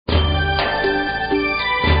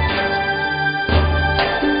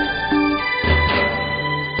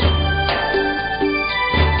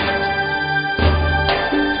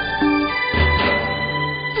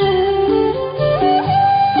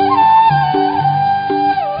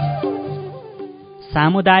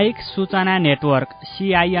सामुदायिक सूचना network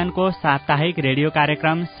CIN को साप्ताहिक रेडियो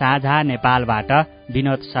कार्यक्रम साझा नेपालबाट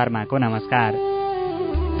विनोद शर्माको नमस्कार।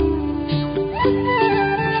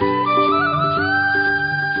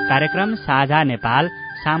 कार्यक्रम साझा नेपाल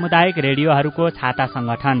सामुदायिक रेडियोहरूको छाता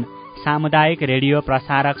संगठन सामुदायिक रेडियो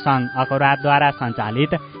प्रसारक संघ अखौरातद्वारा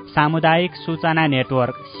सञ्चालित सामुदायिक सूचना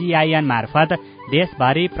नेटवर्क CIN मार्फत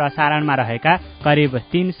देशभरि प्रसारणमा रहेका करिब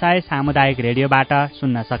 300 सामुदायिक रेडियोबाट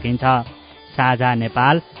सुन्न सकिन्छ। साझा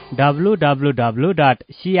नेपाल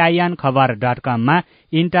www.cinkhabar.com मा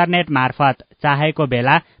इन्टरनेट मार्फत चाहेको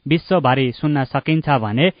बेला विश्वभरि सुन्न सकिन्छ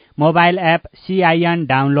भने मोबाइल एप CIN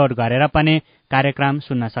डाउनलोड गरेर पनि कार्यक्रम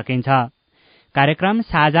सुन्न सकिन्छ। कार्यक्रम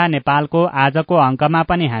साझा नेपालको आजको अङ्कमा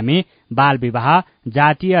पनि हामी बाल विवाह,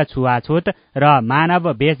 जातीय छुवाछुत र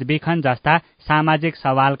मानव बेचबिखन जस्ता सामाजिक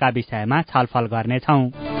सवालका विषयमा छलफल गर्नेछौं।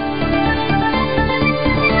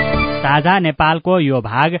 साझा नेपालको यो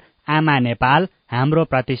भाग आमा नेपाल, हाम्रो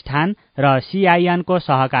प्रतिष्ठान र CIN को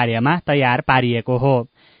सहकार्यमा तयार पारिएको हो।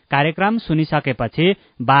 कार्यक्रम सुनिसकेपछि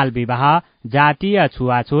बाल विवाह, जातीय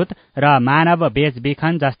छुवाछुत र मानव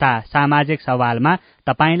बेचबिखन जस्ता सामाजिक सवालमा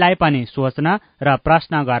तपाईलाई पनि सोच्न र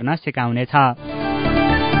प्रश्न गर्न सिकाउनेछ।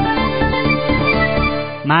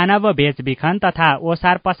 मानव बेचबिखन तथा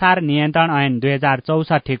ओसार पसार नियन्त्रण ऐन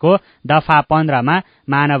 2064 को दफा 15 मा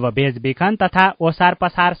मानव बेचबिखन तथा ओसार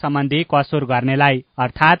पसार सम्बन्धी कसुर गर्नेलाई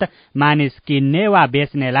अर्थात मानिस किन्ने वा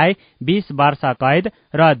बेच्नेलाई 20 वर्ष कैद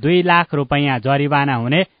र 2 लाख रुपैयाँ जरिवाना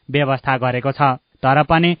हुने व्यवस्था गरेको छ। तर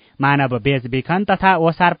पनि मानव बेचबिखन तथा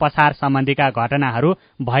ओसार पसार सम्बन्धीका घटनाहरू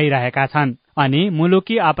भइरहेका छन् अनि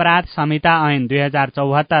मुलुकी अपराध संहिता ऐन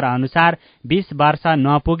 2074 अनुसार 20 वर्ष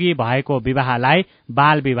नपुगी भएको विवाहलाई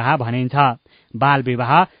बाल विवाह भनिन्छ। बाल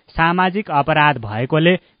विवाह सामाजिक अपराध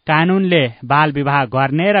भएकोले कानूनले बाल विवाह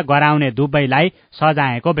गर्ने र गराउने दुवैलाई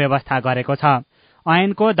सजायको व्यवस्था गरेको छ।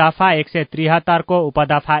 ऐनको दफा 173 को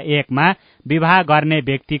उपदफा 1 मा विवाह गर्ने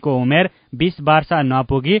व्यक्तिको उमेर 20 वर्ष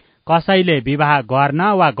नपुगी कसैले विवाह गर्न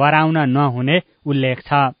वा गराउन नहुने उल्लेख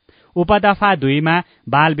छ। उपदफा 2 मा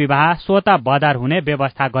बाल विवाह स्वत बदर हुने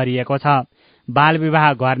व्यवस्था गरिएको छ। बाल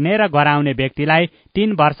विवाह गर्ने र गराउने व्यक्तिलाई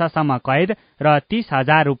 3 वर्षसम्म कैद र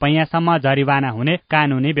 30,000 रुपैयाँसम्म जरिवाना हुने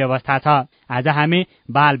कानूनी व्यवस्था छ। आज हामी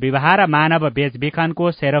बाल विवाह र मानव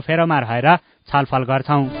बेचबिखनको सेरोफेरोमा रहेर छलफल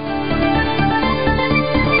गर्छौं।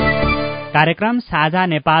 कार्यक्रम साझा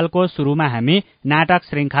नेपालको सुरुमा हामी नाटक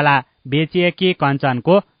श्रृंखला बेचिएकी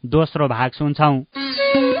कञ्चनको दोस्रो भाग सुन्छौं।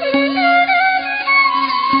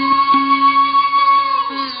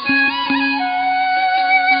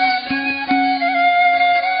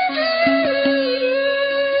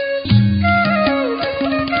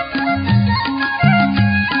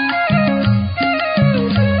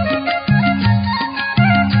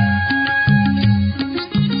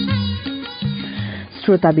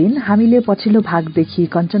 श्रोताबिन, हामीले पछिल्लो भागदेखि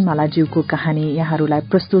कञ्चनमालाज्यूको कहानी यहाँहरूलाई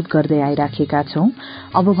प्रस्तुत गर्दै आइराखेका छौं।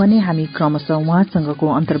 अब भने हामी क्रमशः उहाँसँगको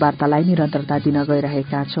अन्तर्वार्तालाई निरन्तरता दिन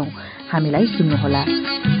गइरहेका छौं। हामीलाई सुन्नुहोला।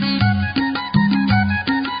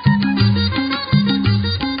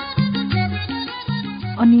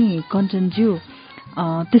 अनि कञ्चनज्यू,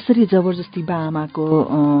 त्यसरी जबरजस्ती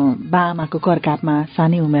बाआमाको करकापमा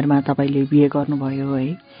सानै उमेरमा तपाईले बिहे गर्नुभयो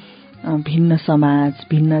है। भिन्न समाज,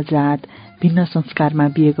 भिन्न जात, भिन्न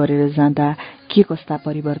संस्कारमा बिहे गरेर जाँदा के कस्ता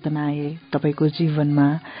परिवर्तन आए तपाईको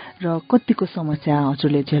जीवनमा र कतिको समस्या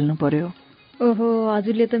हजुरले झेल्नु पर्यो? ओहो,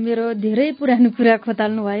 हजुरले त मेरो धेरै पुरानो कुरा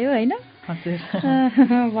खोताल्नु भयो हैन?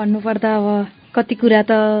 भन्नुपर्दा अब कति कुरा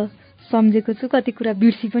त सम्झेको छु, कति कुरा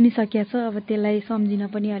बिर्सी पनि सकिया छ। अब त्यसलाई सम्झिन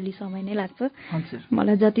पनि अलि समय नै लाग्छ।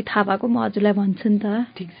 मलाई जति थाहा भएको म हजुरलाई भन्छु नि त।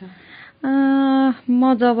 ठीक छ।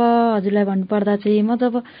 म जब हजुरलाई भन्नुपर्दा चाहिँ म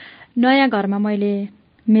जब नयाँ घरमा मैले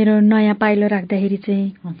मेरो नयाँ पाइलो राख्दाखेरि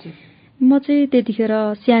चाहिँ म चाहिँ त्यतिखेर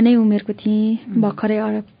सानै उमेरको थिएँ, भर्खरै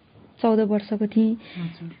 14 वर्षको थिएँ।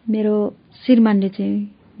 मेरो श्रीमानले चाहिँ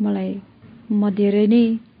मलाई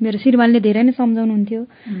मेरो श्रीमानले धेरै नै सम्झाउनुहुन्थ्यो।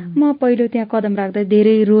 म पहिलो त्यहाँ कदम राख्दा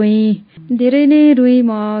धेरै नै रोएँ।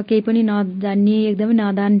 म केही पनि नजान्ने, एकदमै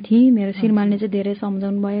नादान थिएँ। मेरो श्रीमानले चाहिँ धेरै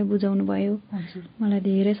सम्झाउनु भयो, बुझाउनु भयो, मलाई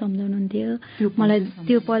धेरै सम्झाउनुहुन्थ्यो। मलाई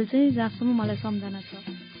त्यो पल चाहिँ जहाँसम्म मलाई सम्झना छ।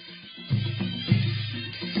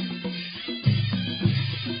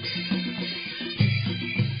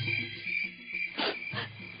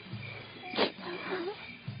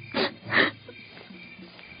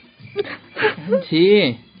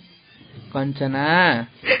 कञ्चना,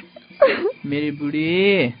 मेरी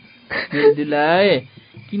बुढी, मेरो दुलाई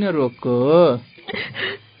किन रोक्को हो?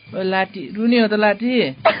 लाठी रुने हो त लाठी?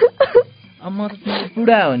 अब म त तिम्रो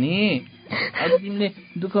बुढा हो नि। अब तिमीले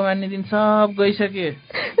दुःख मान्ने दिन सब गइसक्यो।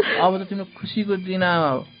 अब त तिम्रो खुसीको दिन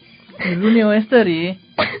हो। रुने हो यसरी?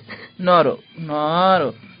 नरो नरो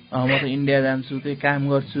म त इन्डिया जान्छु, त्यही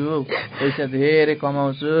काम गर्छु, पैसा धेरै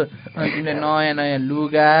कमाउँछु, अनि तिमीले नयाँ नयाँ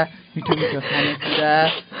लुगा, मिठो मिठो खानेकुरा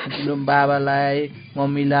तिम्रो बाबालाई,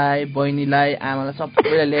 मम्मीलाई, बहिनीलाई, आमालाई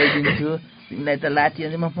सबैलाई ल्याइदिन्छु। तिमीलाई त लाठी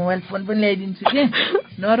अनि म मोबाइल फोन पनि ल्याइदिन्छु कि,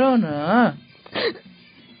 नरो न।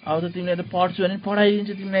 अब त तिमीलाई त पढ्छु भने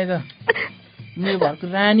पढाइदिन्छु तिमीलाई त। तिम्रो घरको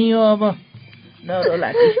रानी हो अब, नरो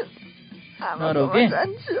लाठी, नरो के,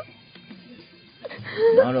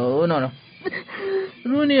 नरो नरो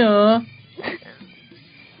रुनी हो,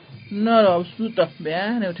 नरो। अब सुत,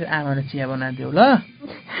 बिहान उठेर आमाले चिया बनाइदेऊ ल,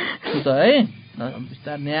 सुत है।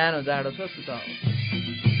 बिस्तार न्यानो जाडो छ, सुत।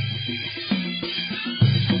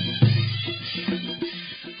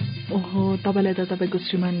 ओहो, तपाईँलाई त तपाईँको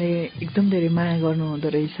श्रीमानले एकदम धेरै माया गर्नुहुँदो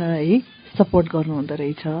रहेछ है, सपोर्ट गर्नुहुँदो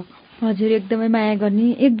रहेछ। हजुर, एकदमै माया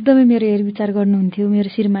गर्ने, एकदमै मेरो हेरविचार गर्नुहुन्थ्यो मेरो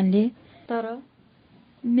श्रीमानले। तर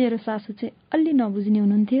मेरो सासू चाहिँ अलि नबुझ्ने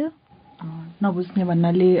हुनुहुन्थ्यो। नबुझ्ने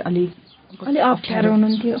भन्नाले अलि अप्ठ्यारो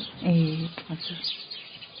हुनुहुन्थ्यो। ए हजुर।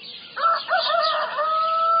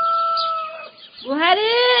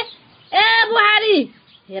 बुहारी, ए बुहारी,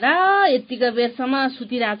 हेर यतिको बेरसम्म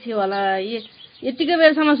सुतिरहेको थियो होला। यतिको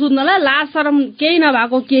बेरसम्म सुत्नलाई लाज शरम केही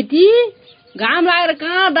नभएको केटी, घाम लागेर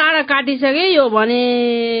कहाँ डाँडा काटिसक्यो यो भने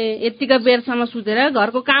यतिको बेरसम्म सुतेर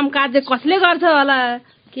घरको काम काज कसले गर्छ होला।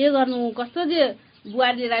 के गर्नु, कस्तो जे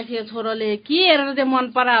बुहारी राखेको छोरोले, के हेरेर चाहिँ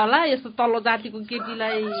मन परा होला यस्तो तल्लो जातिको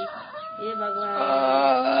केटीलाई। ए भगवान्,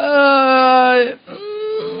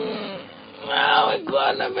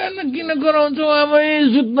 किन गराउँछौ आमै,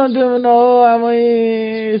 सुत्न देऊ न हो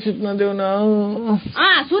आमै, सुत्न देऊ न।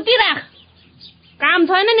 सुतिराख, काम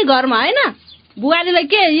छैन नि घरमा होइन। बुहारीलाई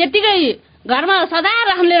के यतिकै घरमा सदा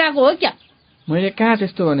राख्न लिएको हो क्या? मैले कहाँ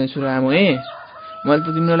त्यस्तो भनेको छु र आमै, मैले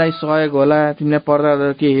त तिम्रो लागि सहयोग होला, तिमीलाई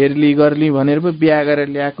पर्दा के हेर्ली गर्ली भनेर पो बिहा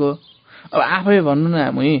गरेर ल्याएको। अब आफै भन्नु न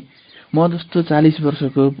आमै, म जस्तो 40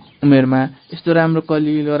 वर्षको उमेरमा यस्तो राम्रो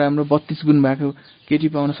कलिलो राम्रो 32 गुण भएको केटी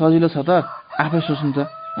पाउन सजिलो छ त? आफै सोच्नु त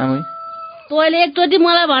आमै। तैँले एकचोटि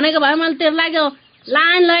मलाई भनेको भए मैले तेरो लागि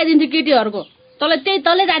लाइन लगाइदिन्छु केटीहरूको। तँलाई त्यही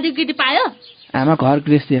तल्लै जातिको केटी पायो? आमा घर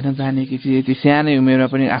गृहस्थी हेर्न जानेकी थिए, त्यो सानै उमेरमा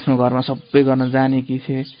पनि आफ्नो घरमा सबै गर्न जानेकी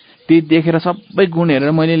थिए। त्यही देखेर सबै गुण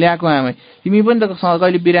हेरेर मैले ल्याएको आमै। तिमी पनि त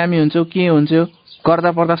कहिले बिरामी हुन्छौ, के हुन्छौ,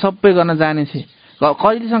 गर्दा पर्दा सबै गर्न जानेछे।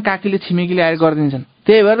 कहिलेसम्म काकीले छिमेकीले आएर गरिदिन्छन्,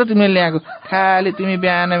 त्यही भएर त तिमीले ल्याएको। खालि तिमी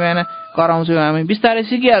बिहान बिहान कराउँछौ आमै। बिस्तारै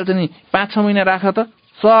सिकिहाल्छ नि, 5-6 महिना राख त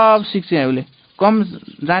सब सिक्छ उसले। कम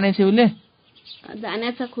जानेछ उसले?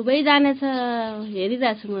 जानेछ, खुबै जानेछ।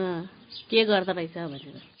 हेरिरहेको छु म के गर्दो रहेछ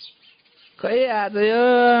भनेर। खै आज यो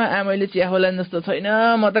आमैले चिया खोलान जस्तो छैन,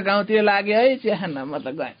 म त गाउँतिर लाग्यो है चिया खान, म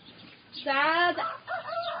त गएँ।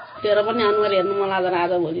 तेरो पनि अनुहार हेर्नु मन लाग्दैन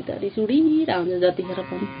आज भोलि त, रिस उडिरहन्छ जतिखेर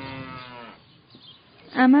पनि।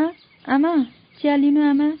 आमा आमा चिया लिनु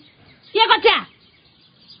आमा। के को चिया?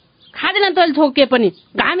 खाँदैन तैँले थोक के पनि।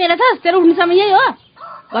 घाम हेरेछस्? तेरो उठ्नेसम्म यही हो?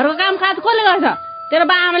 घरको काम काज कसले गर्छ? तेरो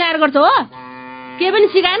बा आमाले आएर गर्छ हो? के पनि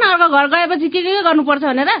सिकाएन अर्को घर गएपछि के गर्नुपर्छ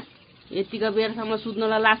भनेर? यतिको बेरसम्म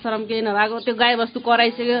सुत्नुलाई लाज शरम केही नभएको, त्यो गाई बस्तु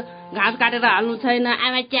कराइसक्यो, घाँस काटेर हाल्नु छैन,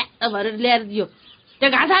 आमा क्या भरेर ल्याएर दियो। त्यो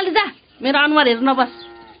घाँस हाल्दै जा, मेरो अनुहार हेर्नु नबस।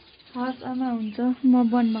 हस् आमा, हुन्छ, म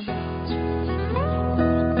वनमा गएँ।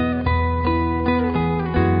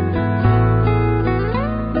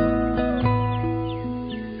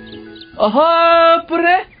 ओहो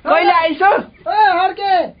पुरे, कहिले आइसौ?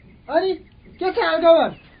 हर्के, अनि के छ हालखबर?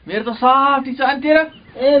 मेरो त सब ठिक छ। अनि तेरो?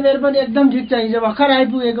 ए मेरो पनि एकदम ठिक छ, हिजो भर्खर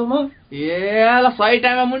आइपुगेको म। ए ल सही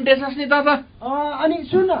टाइममा मुन्टेछस् नि त। अनि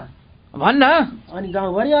सुन न, भन्न। अनि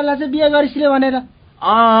गाउँभरि अल्ला चाहिँ बिहे गरिसले भनेर?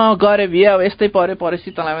 गरे बिहे, अब यस्तै पर्यो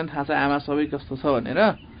परिस्थिति, तँलाई पनि थाहा छ आमा सबै कस्तो छ भनेर,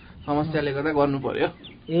 समस्याले गर्दा गर्नु पर्यो।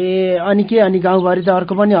 ए अनि के, अनि गाउँभरि त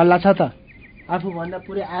अर्को पनि हल्ला छ त, आफूभन्दा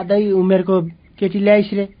पुरै आधै उमेरको केटी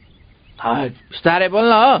ल्याइसले। बिस्तारै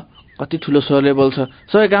बोल्न हो, कति ठुलो स्वरले बोल्छ,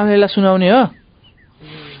 सबै गाउँलेलाई सुनाउने हो।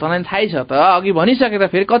 तँलाई थाहै छ त, अघि भनिसके त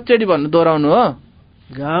फेरि कतिचोटि भन्नु दोहोऱ्याउनु हो?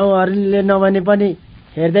 गाउँहरूले नभने पनि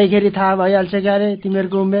हेर्दैखेरि थाहा भइहाल्छ क्या अरे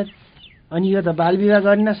तिमीहरूको उमेर। अनि यो त बाल विवाह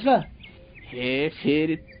गरिनस् र? हे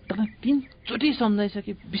फेरि तँलाई 3 चोटि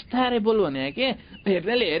सम्झाइसके, बिस्तारै बोल भने के,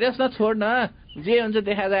 हेर्नेले हेर्योस् न, छोड न, जे हुन्छ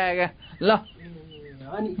देखा जाएगा। ल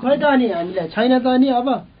अनि खोइ त, अनि हामीलाई छैन त, अनि अब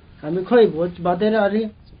हामी खोइ भोज भतेर अरे।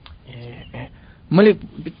 मैले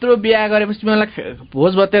भित्र बिहा गरेपछि मलाई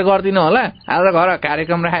भोज भतेर गर्दिनँ होला। आज घर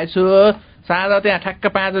कार्यक्रम राखेको छु, साँझ त्यहाँ ठ्याक्क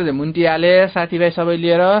 5 बजे मुन्टिहाले साथीभाइ सबै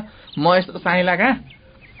लिएर। म यस्तो साइला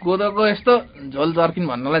कहाँ कोदोको यस्तो झोल चर्किन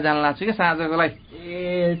भन्नलाई जान लाग्छु कि साँझको लागि।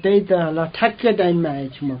 ए त्यही त, ल ठ्याक्कै टाइममा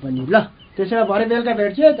आएछु म पनि। ल त्यसो भए भरे बेलुका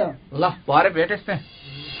भेट्छु है त। ल भरे भेटेस् त।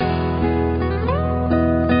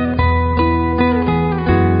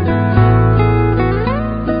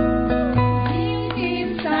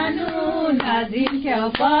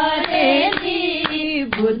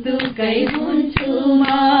 बुतुकै हुन्छु म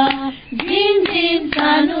झिम झिम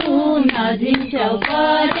सानो नझिम्छौ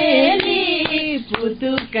परेली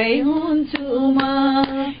बुतुकै हुन्छु म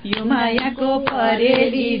यो मायाको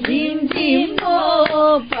परेली झिम झिम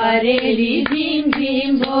हो परेली झिम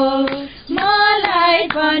झिम हो मलाई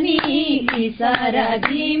पनि इसारा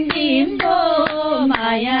झिम झिम हो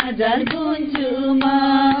माया जर्कुन्छु म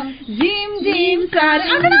झिम झिम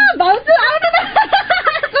सानो भाउजू आउनु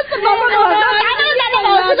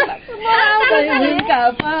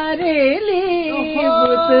परेली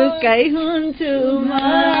बुतुकै हुन्छु म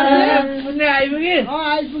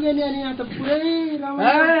आइपुगे नि अनि यहाँ त पुरै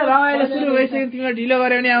रमाइलो सुरु भइसक्यो तिमीलाई ढिलो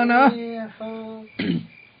गऱ्यो भने आउन हो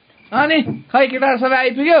अनि खै केटाहरू सबै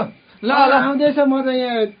आइपुग्यो ल ल आउँदैछ म त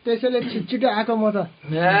यहाँ त्यसैले छिटो आएको म त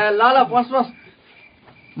ए ल ल बस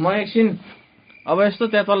म एकछिन अब यस्तो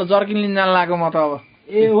त्यहाँ तल जर्किन लिन जान लाग्यो म त अब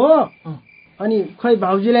ए हो अनि खै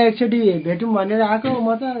भाउजूलाई एकचोटि भेटौँ भनेर आएको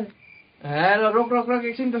म त ए ल रोक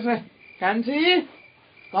एकछिन त्यसै कान्छी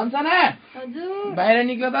कञ्चना बाहिर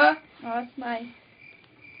निक्ल्यो त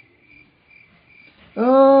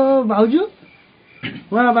ओ भाउजू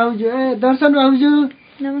उहाँ भाउजू ए दर्शन भाउजू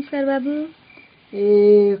नमस्कार बाबु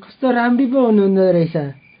ए कस्तो राम्री पो हुनुहुँदो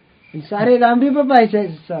रहेछ साह्रै राम्री पो पाइछ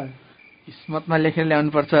सर किस्मतमा लेखेर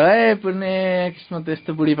ल्याउनु पर्छ है पुण्य किस्मत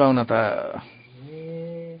यस्तो बुढी पाउन त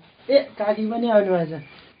ए काकी पनि आउनु भएको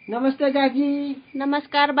छ नमस्ते काकी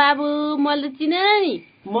नमस्कार बाबु मैले चिने नि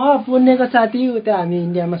म पुण्यको साथी उता हामी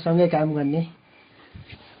इन्डियामा सँगै काम गर्ने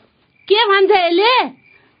के भन्छ यसले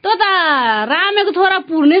त त रामेको छोरा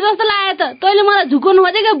पुर्ने जस्तो लाग्यो त तैँले मलाई झुकाउनु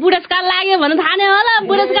खोजेको बुढेसकाल लाग्यो भने थाहा नै होला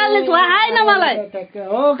बुढेसकालले छुवा आएन मलाई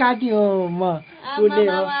हो काकी हो म पुण्य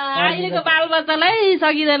हो अहिलेको बालबच्चालाई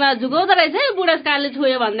सकिँदैन झुकाउँदो रहेछ है बुढेसकालले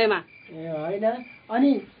छुयो भन्दैमा ए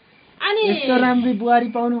होइन अनि यस्तो राम्री बुहारी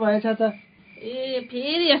पाउनु भएछ त ए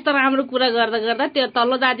फेरि यस्तो राम्रो कुरा गर्दा गर्दा त्यो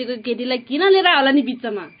तल्लो जातिको केटीलाई किन लिएर होला नि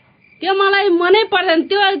बिचमा त्यो मलाई मनै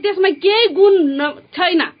पर्दैन त्यसमा केही गुण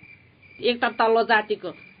छैन एक त तल्लो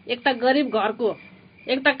जातिको एक त गरिब घरको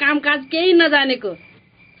एक त कामकाज केही नजानेको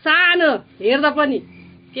सानो हेर्दा पनि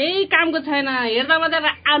केही कामको छैन हेर्दा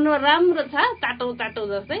मात्रै आउनु राम्रो छ टाटो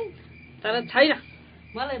जस्तै तर छैन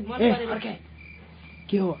मलाई मन परेन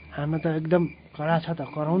के हो आमा त एकदम कडा छ त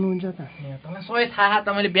कराउनुहुन्छ त तँलाई सबै थाहा त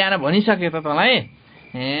मैले बिहान भनिसकेँ त तँलाई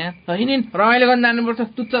ए हिँड रमाइलो गर्न जानुपर्छ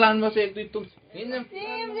तुच्च लाउनुपर्छ एक दुई तुच्छ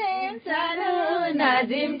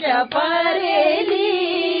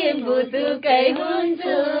बुतुकै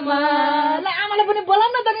हुन्छु म ल आमालाई पनि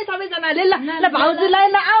बोलाउन त नि सबैजनाले ल भाउजूलाई ल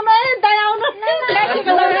आउनु है दाइ आउनु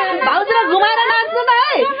भाउजूलाई घुमाएर नाच्नु न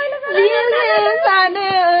है सानो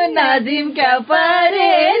नजिमका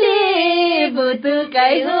परेली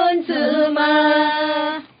बुतुकै हुन्छु म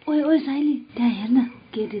ओइ साइली त्यहाँ हेर्न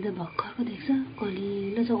केटी त भर्खरको देख्छ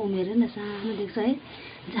कलिलो छ उमेर न सानो देख्छ है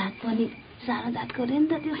जात पनि सानो जातको रे नि त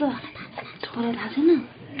त्यो त छोरा थाहा छैन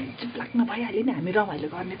चिप्लाक नभइहाल्यो नि हामी रमाइलो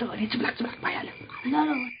गर्ने त अनि चिप्लाक भइहाल्यो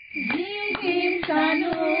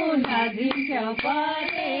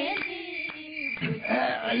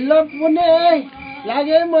ल पुण्य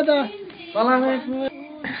लाग्यो म त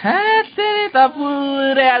त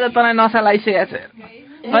पुरै आज तँलाई नसा लगाइसकेको छ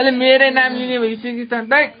अहिले मेरै नाम लिने भइसक्यो त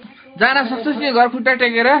जान सक्छस् नि घर खुट्टा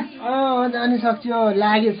टेकेर जानु सक्छु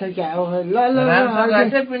लागेछ क्या ल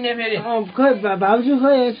फेरि खै भाउजू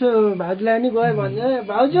खै यसो भाउजूलाई नि गयो भन्दै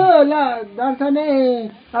भाउजू ल दर्शनै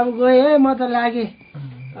अब गएँ है म त लागेँ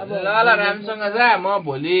ल राम्रोसँग जा म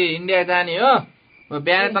भोलि इन्डिया जाने हो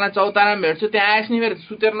बिहान तँलाई चौतारामा भेट्छु त्यहाँ आएस् नि फेरि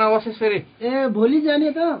सुतेर नबसेस् फेरि ए भोलि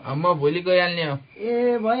जाने त म भोलि गइहाल्ने हो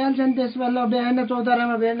ए भइहाल्छ नि त्यसमा ल बिहान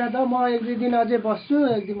चौतारामा भेट्न त म एक दुई दिन अझै बस्छु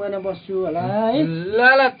एक दुई महिना बस्छु होला है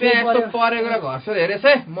ल त्यहाँ यस्तो परेको घर सर हेरेस्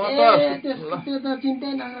है म त त्यो त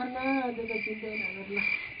चिन्तै नगर्न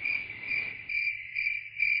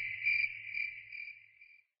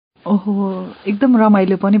ओहो एकदम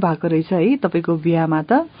रमाइलो पनि भएको रहेछ है तपाईँको बिहामा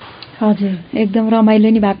त हजुर एकदम रमाइलो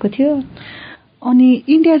नि भएको थियो अनि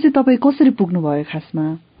इन्डिया चाहिँ तपाईँ कसरी पुग्नुभयो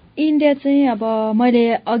खासमा इन्डिया चाहिँ अब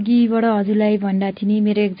मैले अघिबाट हजुरलाई भन्दा थिएँ नि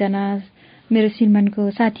मेरो एकजना मेरो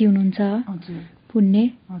श्रीमानको साथी हुनुहुन्छ पुण्य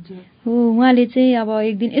हो उहाँले चाहिँ अब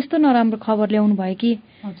एक दिन यस्तो नराम्रो खबर ल्याउनु भयो कि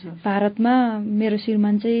भारतमा मेरो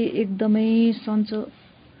श्रीमान चाहिँ एकदमै सन्चो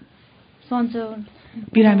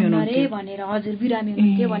बिरामी हुनुहुन्थ्यो भनेर हजुर बिरामी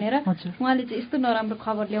हुनुहुन्थ्यो भनेर उहाँले चाहिँ यस्तो नराम्रो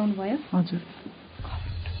खबर ल्याउनु भयो हजुर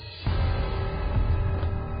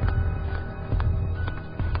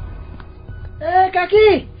ए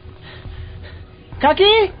काकी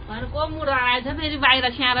को मुडा आएछ फेरि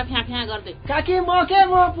बाहिर स्याएर फ्याँ गर्दै काकी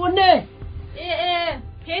म पुण्य ए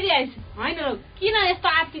फेरि आइस होइन किन यस्तो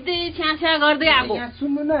आत्तिँदै स्याँ गर्दै आएको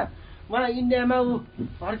सुन्नु न मलाई इन्डियामा ऊ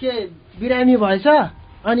फर्के बिरामी भएछ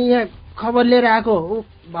अनि यहाँ खबर लिएर आएको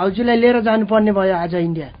भाउजूलाई लिएर जानुपर्ने भयो आज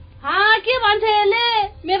इन्डिया। के भन्छ यसले?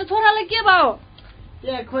 मेरो छोरालाई के भयो?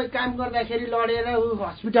 ए खोइ काम गर्दाखेरि लडेर ऊ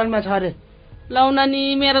हस्पिटलमा छ अरे। लौ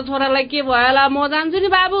नि मेरो छोरालाई के भयो होला, म जान्छु नि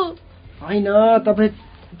बाबु। होइन तपाईँ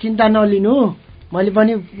चिन्ता नलिनु, मैले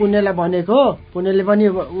पनि पुण्यलाई भनेको, पुण्यले पनि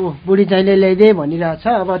बुढी चाहिँले ल्याइदे भनिरहेछ।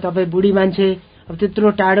 अब तपाईँ बुढी मान्छे, अब त्यत्रो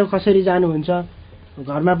टाढो कसरी जानुहुन्छ?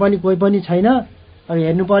 घरमा पनि कोही पनि छैन, अब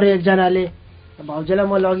हेर्नु पर्यो एकजनाले। भाउजूलाई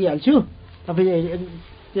म लगिहाल्छु, तपाईँ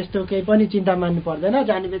त्यस्तो केही पनि चिन्ता मान्नु पर्दैन।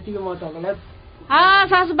 जाने बित्तिकै म तपाईँलाई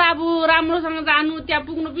सासु बाबु राम्रोसँग जानु, त्यहाँ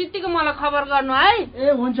पुग्नु बित्तिकै मलाई खबर गर्नु है।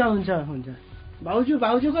 ए हुन्छ हुन्छ हुन्छ।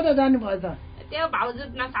 भाउजू कता जानुभयो त? त्यो भाउजू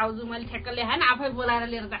न साउजू मैले ठ्याक्क ल्याएन, आफै बोलाएर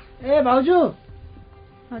लिएर जा। ए भाउजू।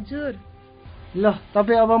 हजुर। ल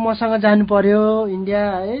तपाईँ अब मसँग जानु पर्यो इन्डिया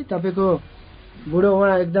है। तपाईँको बुढो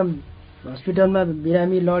उहाँ एकदम हस्पिटलमा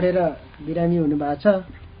बिरामी लडेर बिरामी हुनुभएको छ।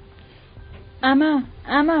 आमा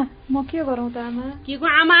म के गरौँ त आमा? के को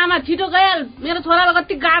आमा छिटो गइहाल, मेरो छोरालाई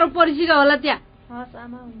कति गाह्रो परिसक्यो होला त्यहाँ। हस्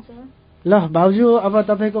आमा हुन्छ। ल भाउजू अब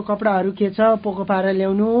तपाईँको कपडाहरू के छ पोको पारेर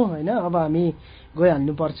ल्याउनु होइन। अब हामी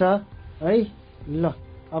गइहाल्नु पर्छ है। ल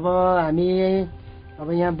अब हामी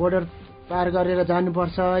यहाँ बोर्डर पार गरेर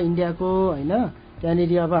जानुपर्छ इन्डियाको होइन।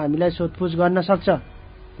 त्यहाँनिर अब हामीलाई सोधपुछ गर्न सक्छ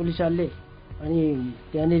पुलिसहरूले। अनि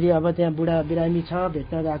त्यहाँनिर अब त्यहाँ बुढा बिरामी छ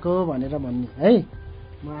भेट्न गएको भनेर भन्ने है।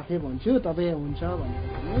 म आफै भन्छु तपाईँ हुन्छ भनेर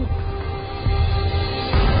भन्नु।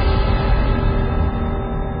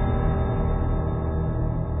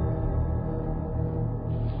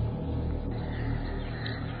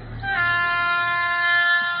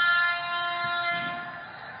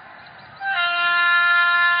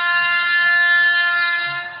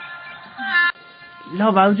 ल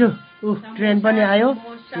भाउजू ट्रेन पनि आयो।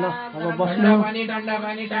 ल अब बस्नु।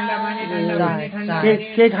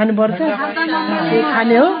 के खानुपर्छ? के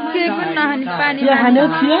खाने हो? के खाने हो?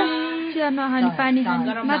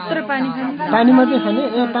 पानी मात्रै खाने?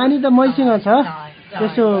 ए पानी त मैसँग छ,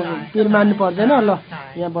 त्यसो पिर मान्नु पर्दैन। ल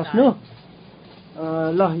यहाँ बस्नु।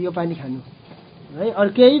 ल यो पानी खानु है। अरू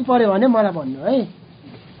केही पर्यो भने मलाई भन्नु है।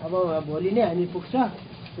 अब भोलि नै हामी पुग्छ,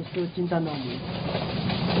 त्यस्तो चिन्ता नलिनु।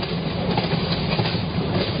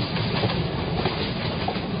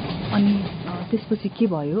 अनि त्यसपछि के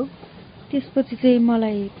भयो? त्यसपछि चाहिँ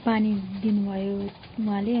मलाई पानी दिनुभयो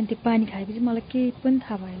उहाँले। अनि त्यो पानी खाएपछि मलाई केही पनि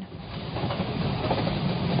थाहा भएन।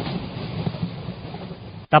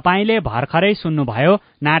 तपाईले भर्खरै सुन्नुभयो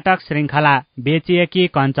नाटक श्रृङ्खला बेचिएकी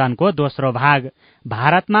कञ्चनको दोस्रो भाग।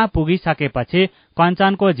 भारतमा पुगिसकेपछि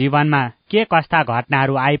कञ्चनको जीवनमा के कस्ता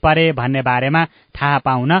घटनाहरू आइपरे भन्ने बारेमा थाहा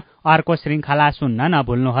पाउन अर्को श्रृङ्खला सुन्न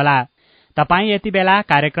नभुल्नुहोला। तपाई यति बेला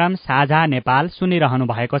कार्यक्रम साझा नेपाल सुनिरहनु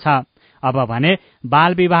भएको छ। अब भने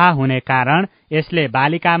बाल विवाह हुने कारण, यसले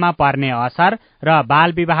बालिकामा पर्ने असर र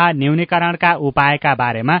बाल विवाह न्यूनीकरणका उपायका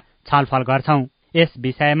बारेमा छलफल गर्छौं। यस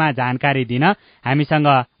विषयमा जानकारी दिन हामीसँग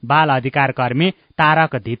बाल अधिकार कर्मी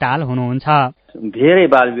तारक धिताल हुनुहुन्छ। धेरै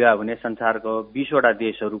बाल विवाह हुने संसारको 20 वटा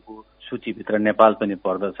देशहरूको सूचीभित्र नेपाल पनि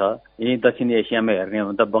पर्दछ। यही दक्षिण एसियामा हेर्ने हो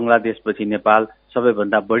भने त बंगलादेशपछि नेपाल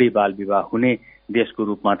सबैभन्दा बढी बाल विवाह हुने देशको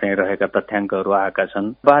रूपमा चाहिँ रहेका तथ्याङ्कहरू आएका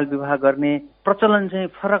छन्। बाल विवाह गर्ने प्रचलन चाहिँ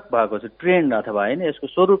फरक भएको छ, ट्रेन्ड अथवा होइन यसको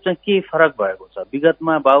स्वरूप चाहिँ के फरक भएको छ।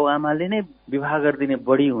 विगतमा बाबुआमाले नै विवाह गरिदिने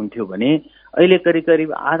बढी हुन्थ्यो भने अहिले करिब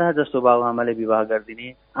करिब आधा जस्तो बाबुआमाले विवाह गरिदिने,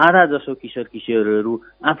 आधा जसो किशोर किशोरहरू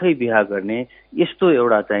आफै विवाह गर्ने, यस्तो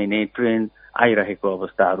एउटा चाहिँ नै ट्रेन्ड आइरहेको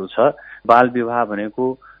अवस्थाहरू छ। बाल विवाह भनेको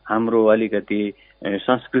हाम्रो अलिकति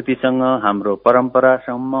संस्कृतिसँग, हाम्रो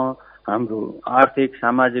परम्परासँग, हाम्रो आर्थिक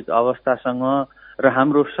सामाजिक अवस्थासँग र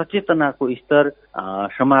हाम्रो सचेतनाको स्तर,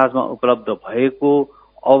 समाजमा उपलब्ध भएको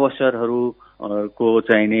अवसरहरूको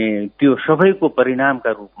चाहिँ नि त्यो सबैको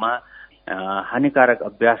परिणामका रूपमा हानिकारक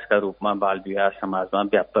अभ्यासका रूपमा बाल विवाह समाजमा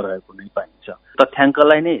व्याप्त रहेको नै पाइन्छ।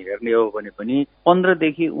 तथ्याङ्कलाई नै हेर्ने हो भने पनि 15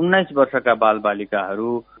 देखि 19 वर्षका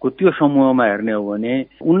बालबालिकाहरूको त्यो समूहमा हेर्ने हो भने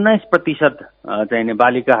 19% चाहिँ नि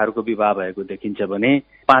बालिकाहरूको विवाह भएको देखिन्छ भने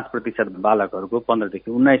 5% बालकहरूको 15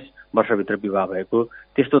 देखि 19 वर्षभित्र विवाह भएको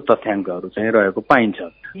त्यस्तो तथ्याङ्कहरू चाहिँ रहेको पाइन्छ।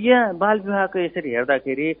 यहाँ बाल विवाहको यसरी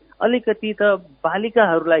हेर्दाखेरि अलिकति त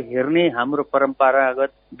बालिकाहरूलाई हेर्ने हाम्रो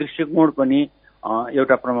परम्परागत दृष्टिकोण पनि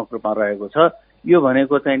एउटा प्रमुख रूपमा रहेको छ। यो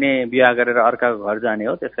भनेको चाहिँ नि बिहा गरेर अर्काको घर जाने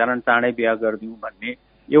हो, त्यसकारण चाँडै बिहा गरिदिउँ भन्ने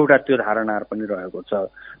एउटा त्यो धारणाहरू पनि रहेको छ।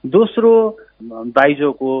 दोस्रो,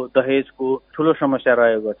 दाइजोको दहेजको ठुलो समस्या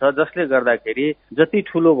रहेको छ, जसले गर्दाखेरि जति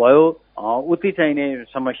ठुलो भयो उति चाहिँ नि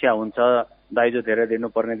समस्या हुन्छ। दाइजो धेरै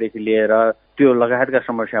दिनुपर्नेदेखि लिएर त्यो लगायतका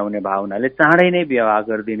समस्या हुने भावनाले चाँडै नै विवाह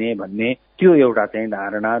गरिदिने भन्ने त्यो एउटा चाहिँ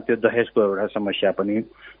धारणा, त्यो दहेजको एउटा समस्या पनि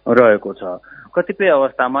रहेको छ। कतिपय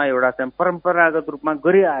अवस्थामा एउटा चाहिँ परम्परागत रूपमा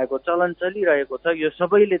गरिआएको चलन चलिरहेको छ, यो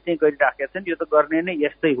सबैले चाहिँ गरिराखेका छन्, यो त गर्ने नै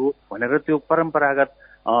यस्तै हो भनेर त्यो परम्परागत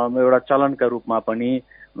एउटा चलनका रूपमा पनि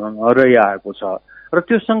रहिआएको छ। र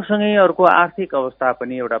त्यो सँगसँगै अर्को आर्थिक अवस्था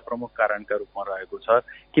पनि एउटा प्रमुख कारणका रूपमा रहेको छ।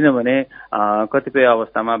 किनभने कतिपय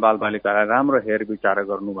अवस्थामा बालबालिकालाई राम्रो हेरविचार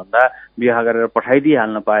गर्नुभन्दा विवाह गरेर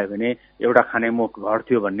पठाइदिइहाल्न पायो भने एउटा खाने मुख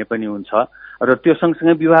घट्थ्यो भन्ने पनि हुन्छ। र त्यो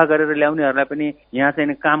सँगसँगै विवाह गरेर ल्याउनेहरूलाई पनि यहाँ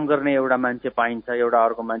चाहिँ काम गर्ने एउटा मान्छे पाइन्छ, एउटा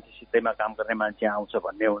अर्को मान्छे सित्तैमा काम गर्ने मान्छे आउँछ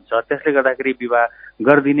भन्ने हुन्छ। त्यसले गर्दाखेरि विवाह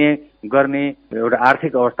गर्ने एउटा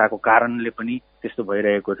आर्थिक अवस्थाको कारणले पनि त्यस्तो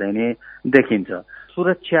भइरहेको चाहिँ नि देखिन्छ।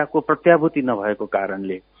 सुरक्षाको प्रत्याभूति नभएको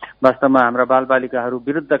कारणले वास्तवमा हाम्रा बालबालिकाहरू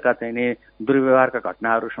विरुद्धका चाहिँ नि दुर्व्यवहारका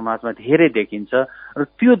घटनाहरू समाजमा धेरै देखिन्छ र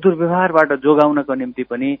त्यो दुर्व्यवहारबाट जोगाउनको निम्ति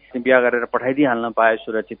पनि बिहा गरेर पठाइदिइहाल्न पाए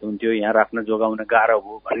सुरक्षित हुन्थ्यो, यहाँ राख्न जोगाउन गाह्रो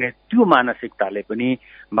हो भन्ने त्यो मानसिकताले पनि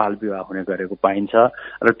बाल विवाह हुने गरेको पाइन्छ।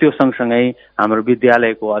 र त्यो सँगसँगै हाम्रो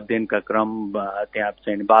विद्यालयको अध्ययनका क्रम त्यहाँ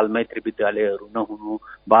चाहिँ बालमैत्री विद्यालयहरू नहुनु,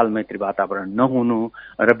 बालमैत्री वातावरण नहुनु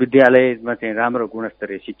र विद्यालयमा चाहिँ राम्रो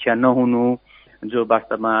गुणस्तरीय शिक्षा नहुनु, जो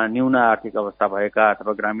वास्तवमा न्यून आर्थिक अवस्था भएका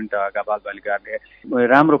अथवा ग्रामीण तहका बालबालिकाहरूले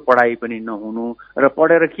राम्रो पढाइ पनि नहुनु र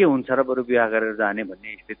पढेर के हुन्छ र बरु बिहा गरेर जाने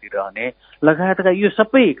भन्ने स्थिति रहने लगायतका यो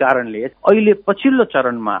सबै कारणले अहिले पछिल्लो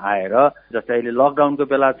चरणमा आएर, जस्तै अहिले लकडाउनको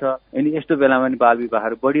बेला छ, अनि यस्तो बेलामा पनि बाल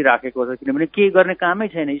विवाहहरू बढिराखेको छ। किनभने केही गर्ने कामै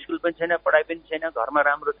छैन, स्कुल पनि छैन, पढाइ पनि छैन, घरमा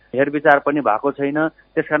राम्रो हेरविचार पनि भएको छैन।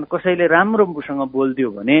 त्यसकारण कसैले राम्रोसँग बोलिदियो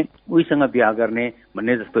भने उहीसँग बिहा गर्ने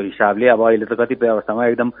भन्ने जस्तो हिसाबले अब अहिले त कतिपय अवस्थामा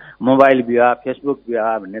एकदम मोबाइल बिहा, फेसबुक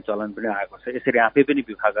विवाह भन्ने चलन पनि आएको छ। यसरी आफै पनि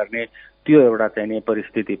विवाह गर्ने त्यो एउटा चाहिँ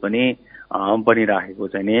परिस्थिति पनि बनिराखेको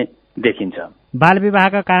चाहिँ देखिन्छ। बाल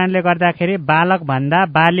विवाहका कारणले गर्दाखेरि बालक भन्दा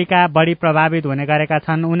बालिका बढी प्रभावित हुने गरेका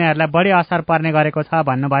छन्, उनीहरूलाई बढी असर पर्ने गरेको छ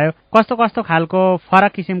भन्नुभयो। कस्तो कस्तो खालको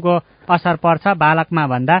फरक किसिमको असर पर्छ बालकमा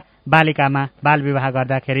भन्दा बालिकामा बाल विवाह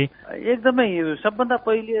गर्दाखेरि? एकदमै सबभन्दा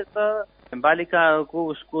पहिले त बालिकाको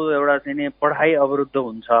उसको एउटा चाहिँ पढाइ अवरुद्ध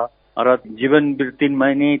हुन्छ र जीवन वृत्तिमा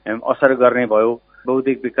नै असर गर्ने भयो,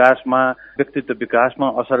 बौद्धिक विकासमा, व्यक्तित्व विकासमा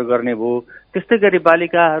असर गर्ने भयो। त्यस्तै गरी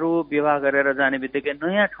बालिकाहरू विवाह गरेर जाने बित्तिकै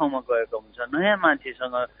नयाँ ठाउँमा गएको हुन्छ, नयाँ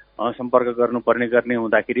मान्छेसँग सम्पर्क गर्ने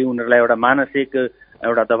हुँदाखेरि उनीहरूलाई एउटा मानसिक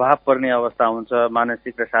एउटा दबाव पर्ने अवस्था हुन्छ,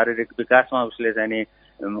 मानसिक र शारीरिक विकासमा उसले चाहिँ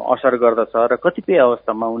असर गर्दछ र कतिपय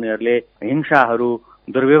अवस्थामा उनीहरूले हिंसाहरू,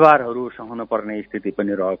 दुर्व्यवहारहरू सहन पर्ने स्थिति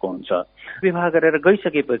पनि रहेको हुन्छ। विवाह गरेर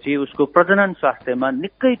गइसकेपछि उसको प्रजनन स्वास्थ्यमा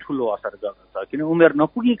निकै ठुलो असर गर्दछ, किन उमेर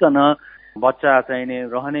नपुगिकन बच्चा चाहिने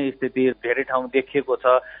रहने स्थिति धेरै ठाउँ देखिएको छ।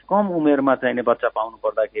 कम उमेरमा चाहिने बच्चा पाउनु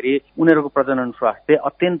पर्दाखेरि उनीहरूको प्रजनन स्वास्थ्य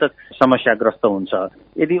अत्यन्त समस्याग्रस्त हुन्छ।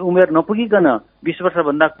 यदि उमेर नपुगिकन 20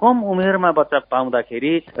 वर्षभन्दा कम उमेरमा बच्चा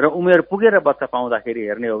पाउँदाखेरि र उमेर पुगेर बच्चा पाउँदाखेरि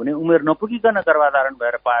हेर्ने हो भने उमेर नपुगिकन गर्भाधारण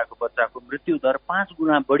भएर पाएको बच्चाको मृत्यु दर 5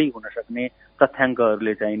 गुणा बढी हुन सक्ने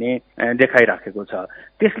तथ्याङ्कहरूले चाहिने देखाइराखेको छ।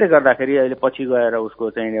 त्यसले गर्दाखेरि अहिले पछि गएर उसको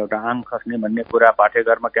चाहिँ एउटा आम खस्ने भन्ने कुरा,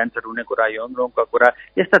 पाठेघरमा क्यान्सर हुने कुरा, यौन रोगका कुरा,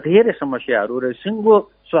 यस्ता धेरै समस्याहरू र सिङ्गो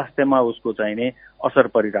स्वास्थ्यमा उसको चाहिने असर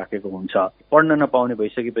परिराखेको हुन्छ। पढ्न नपाउने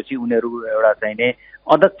भइसकेपछि उनीहरू एउटा चाहिने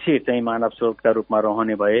अध्यक्ष चाहिँ मानव स्रोतका रूपमा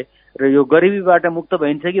रहने भए र यो गरिबीबाट मुक्त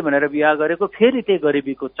भइन्छ कि भनेर बिहा गरेको फेरि त्यही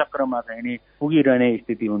गरिबीको चक्रमा चाहिने पुगिरहने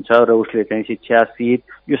स्थिति हुन्छ र उसले चाहिँ शिक्षा, शीत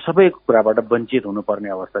यो सबै कुराबाट वञ्चित हुनुपर्ने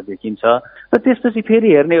अवस्था देखिन्छ। र त्यसपछि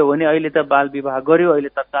फेरि हेर्ने हो भने अहिले त बाल विवाह गर्यो, अहिले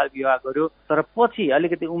तत्काल विवाह गर्यो, तर पछि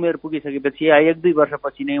अलिकति उमेर पुगिसकेपछि या 1-2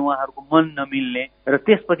 वर्षपछि नै उहाँहरूको मन नमिल्ने र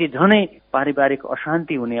त्यसपछि झनै पारिवारिक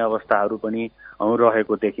अशान्ति हुने अवस्थाहरू पनि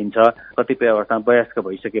रहेको देखिन्छ। कतिपय अवस्थामा वयस्क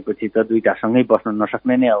भइसकेपछि त दुईटा सँगै बस्न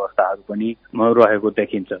नसक्ने नै अवस्थाहरू पनि रहेको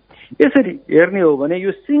देखिन्छ। यसरी हेर्ने हो भने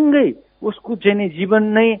यो सिँगै उसको चाहिँ जीवन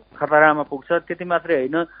नै खतरामा पुग्छ। त्यति मात्रै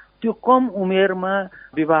होइन, त्यो कम उमेरमा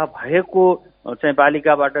विवाह भएको चाहिँ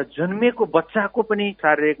बालिकाबाट जन्मेको बच्चाको पनि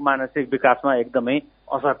शारीरिक मानसिक विकासमा एकदमै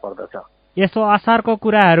असर पर्दछ। यसो असरको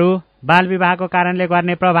कुराहरू, बाल विवाहको कारणले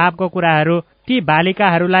गर्ने प्रभावको कुराहरू ती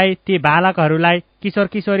बालिकाहरूलाई, ती बालकहरूलाई, किशोर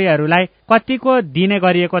किशोरीहरूलाई कतिको दिने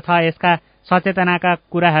गरिएको छ? यसका सचेतनाका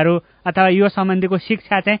कुराहरू अथवा यो सम्बन्धीको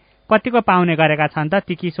शिक्षा चाहिँ कतिको पाउने गरेका छन् त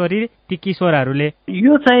ती किशोरी, ती किशोरहरूले?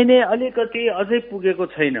 यो चाहिने अलिकति अझै पुगेको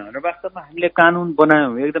छैन र वास्तवमा हामीले कानुन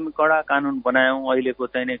बनायौँ, एकदमै कडा कानुन बनायौँ। अहिलेको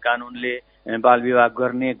चाहिने कानुनले बाल विवाह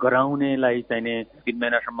गराउनेलाई चाहिने 3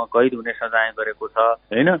 महिनासम्म कैद हुने सजाय गरेको छ,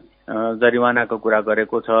 होइन, जरिवानाको कुरा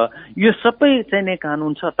गरेको छ। यो सबै चाहिने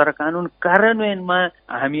कानुन छ, तर कानुन कार्यान्वयनमा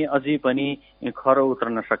हामी अझै पनि खरो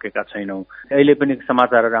उत्रन सकेका छैनौँ। अहिले पनि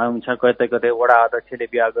समाचारहरू आउँछ, कतै कतै वडा अध्यक्षले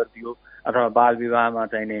बिहा गरिदियो अथवा बाल विवाहमा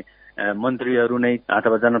चाहिने मन्त्रीहरू नै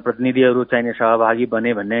अथवा जनप्रतिनिधिहरू चाहिने सहभागी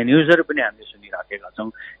बने भन्ने न्युजहरू पनि हामीले सुनिराखेका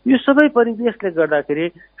छौँ। यो सबै परिवेशले गर्दाखेरि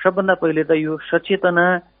सबभन्दा पहिले त यो सचेतना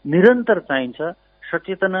निरन्तर चाहिन्छ,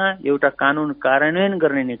 सचेतना एउटा कानुन कार्यान्वयन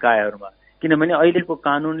गर्ने निकायहरूमा। किनभने अहिलेको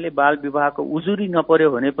कानुनले बाल विवाहको उजुरी नपर्यो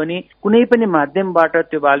भने पनि कुनै पनि माध्यमबाट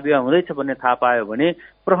त्यो बाल विवाह हुँदैछ भन्ने थाहा पायो भने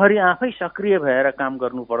प्रहरी आफै सक्रिय भएर काम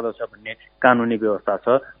गर्नु पर्दछ भन्ने कानुनी व्यवस्था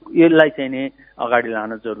छ। यसलाई चाहिँ नि अगाडि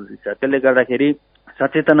लान जरुरी छ। त्यसले गर्दाखेरि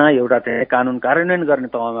सचेतना एउटा चाहिँ कानुन कार्यान्वयन गर्ने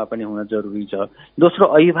तहमा पनि हुन जरुरी छ। दोस्रो,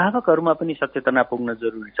 अभिभावकहरूमा पनि सचेतना पुग्न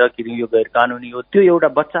जरुरी छ कि यो गैर कानुनी हो। त्यो एउटा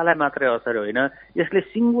बच्चालाई मात्रै असर होइन, यसले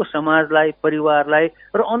सिङ्गो समाजलाई, परिवारलाई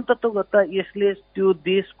र अन्ततोगत यसले त्यो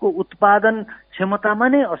देशको उत्पादन क्षमतामा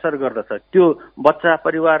नै असर गर्दछ। त्यो बच्चा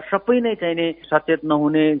परिवार सबै नै चाहिने सचेत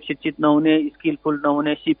नहुने, शिक्षित नहुने, स्किलफुल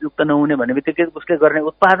नहुने, सिपयुक्त नहुने भन्ने बित्तिकै उसले गर्ने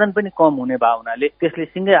उत्पादन पनि कम हुने भावनाले त्यसले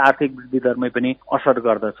सिँगै आर्थिक वृद्धि दरमै पनि असर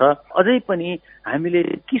गर्दछ। अझै पनि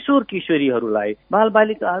हामीले किशोर किशोरीहरूलाई,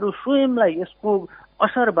 बालबालिकाहरू स्वयंलाई यसको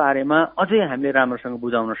असर बारेमा अझै हामीले राम्रोसँग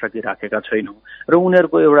बुझाउन सकिराखेका छैनौँ र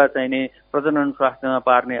उनीहरूको एउटा चाहिने प्रजनन स्वास्थ्यमा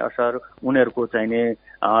पार्ने असर, उनीहरूको चाहिने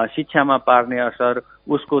शिक्षामा पार्ने असर,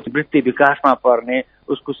 उसको वृत्ति विकासमा पर्ने,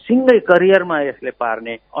 उसको सिँगै करियरमा यसले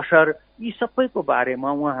पार्ने असर, यी सबैको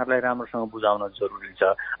बारेमा उहाँहरूलाई राम्रोसँग बुझाउन जरुरी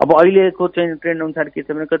छ। अब अहिलेको चाहिँ ट्रेन्ड अनुसार के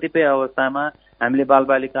छ भने कतिपय अवस्थामा हामीले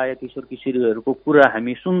बालबालिका या किशोर किशोरीहरूको कुरा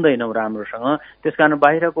हामी सुन्दैनौँ राम्रोसँग। त्यसकारण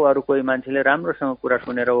बाहिरको अरू कोही मान्छेले राम्रोसँग कुरा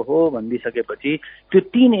सुनेर हो भनिदिइसकेपछि त्यो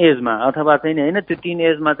टिन एजमा अथवा चाहिँ होइन त्यो टिन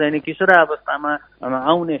एजमा चाहिँ किशोरावस्थामा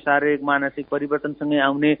आउने शारीरिक मानसिक परिवर्तनसँगै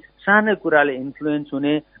आउने सानै कुराले इन्फ्लुएन्स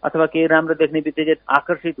हुने अथवा केही राम्रो देख्ने बित्तिकै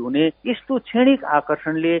आकर्षित हुने, यस्तो क्षणिक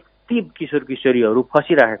आकर्षणले ती किशोर किशोरीहरू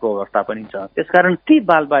फसिरहेको अवस्था पनि छ। त्यसकारण ती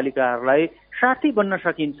बालबालिकाहरूलाई साथी बन्न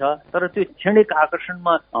सकिन्छ, तर त्यो क्षणिक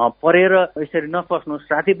आकर्षणमा परेर यसरी नफस्नुहोस्,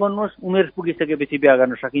 साथी बन्नुहोस्, उमेर पुगिसकेपछि बिहा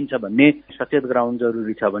गर्न सकिन्छ भन्ने सचेत गराउनु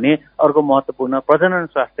जरुरी छ भने अर्को महत्त्वपूर्ण प्रजनन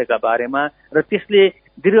स्वास्थ्यका बारेमा र त्यसले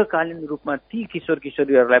दीर्घकालीन रूपमा ती किशोर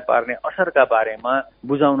किशोरीहरूलाई पार्ने असरका बारेमा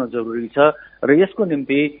बुझाउन जरुरी छ र यसको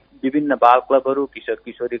निम्ति विभिन्न बाल क्लबहरू, किशोर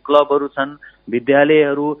किशोरी क्लबहरू छन्,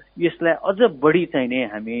 विद्यालयहरू यसलाई अझ बढी चाहिने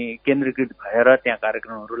हामी केन्द्रीकृत भएर त्यहाँ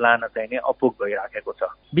कार्यक्रमहरू लान चाहिने अपुग भइराखेको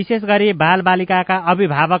छ। विशेष गरी बालबालिकाका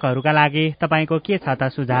अभिभावकहरूका लागि तपाईँको के छ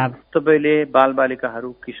त सुझाव? तपाईँले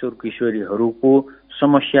बालबालिकाहरू, किशोर किशोरीहरूको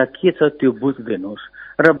समस्या के छ त्यो बुझिदिनुहोस्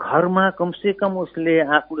र घरमा कमसे कम उसले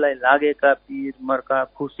आफूलाई लागेका पीर,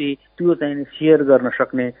 मर्का, खुसी त्यो चाहिँ सेयर गर्न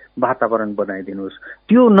सक्ने वातावरण बनाइदिनुहोस्।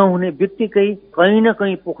 त्यो नहुने बित्तिकै कहीँ न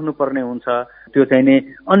कहीँ पुग्नु पर्ने हुन्छ, त्यो चाहिँ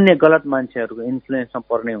अन्य गलत मान्छेहरूको इन्फ्लुएन्समा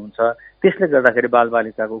पर्ने हुन्छ। त्यसले गर्दाखेरि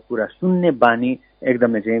बालबालिकाको कुरा सुन्ने बानी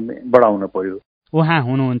एकदमै चाहिँ बढाउन पर्यो। उहाँ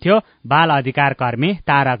हुनुहुन्थ्यो बाल अधिकार कर्मी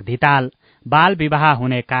तारक धिताल। बाल विवाह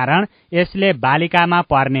हुने कारण, यसले बालिकामा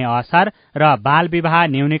पर्ने असर र बाल विवाह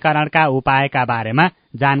न्यूनीकरणका उपायका बारेमा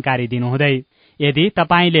जानकारी दिनुहुँदै। यदि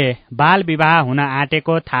तपाईले बाल विवाह हुन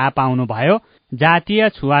आँटेको थाहा पाउनुभयो, जातीय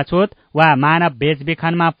छुवाछुत वा मानव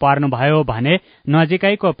बेचबिखनमा पर्नुभयो भने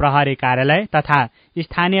नजिकैको प्रहरी कार्यालय तथा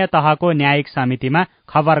स्थानीय तहको न्यायिक समितिमा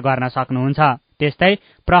खबर गर्न सक्नुहुन्छ। त्यस्तै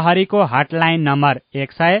प्रहरीको हटलाइन नम्बर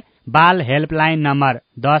 100, बाल हेल्पलाइन नम्बर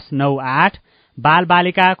 1098,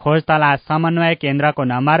 बालबालिका खोज तलास समन्वय केन्द्रको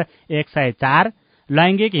नम्बर 104,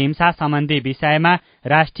 लैंगिक हिंसा सम्बन्धी विषयमा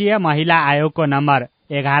राष्ट्रिय महिला आयोगको नम्बर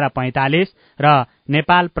 1145 र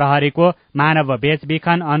नेपाल प्रहरीको मानव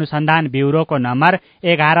बेचबिखन अनुसन्धान ब्युरोको नम्बर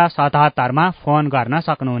 1177 मा फोन गर्न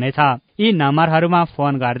सक्नुहुनेछ। यी नम्बरहरूमा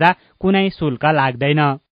फोन गर्दा कुनै शुल्क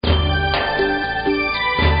लाग्दैन।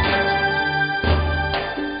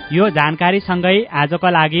 यो जानकारीसँगै आजको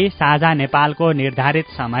लागि साझा नेपालको निर्धारित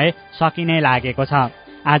समय सकिने लागेको छ।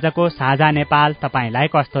 आजको साझा नेपाल तपाईलाई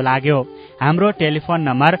कस्तो लाग्यो? हाम्रो टेलिफोन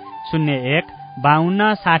नम्बर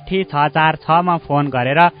 01-5260-646 मा फोन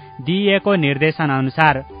गरेर दिइएको निर्देशन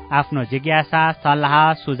अनुसार आफ्नो जिज्ञासा,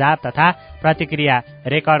 सल्लाह, सुझाव तथा प्रतिक्रिया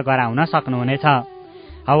रेकर्ड गराउन सक्नुहुनेछ।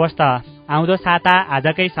 हवस् त, आउँदो साता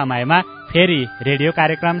आजकै समयमा फेरि रेडियो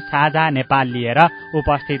कार्यक्रम साझा नेपाल लिएर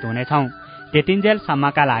उपस्थित हुनेछौँ।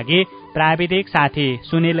 त्यतिन्जेलसम्मका लागि प्राविधिक साथी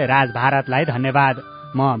सुनिल राज भारतलाई धन्यवाद।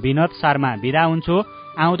 म विनोद शर्मा बिदा हुन्छु।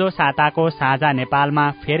 आउँदो साताको साझा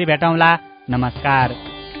नेपालमा फेरि भेटौँला। नमस्कार।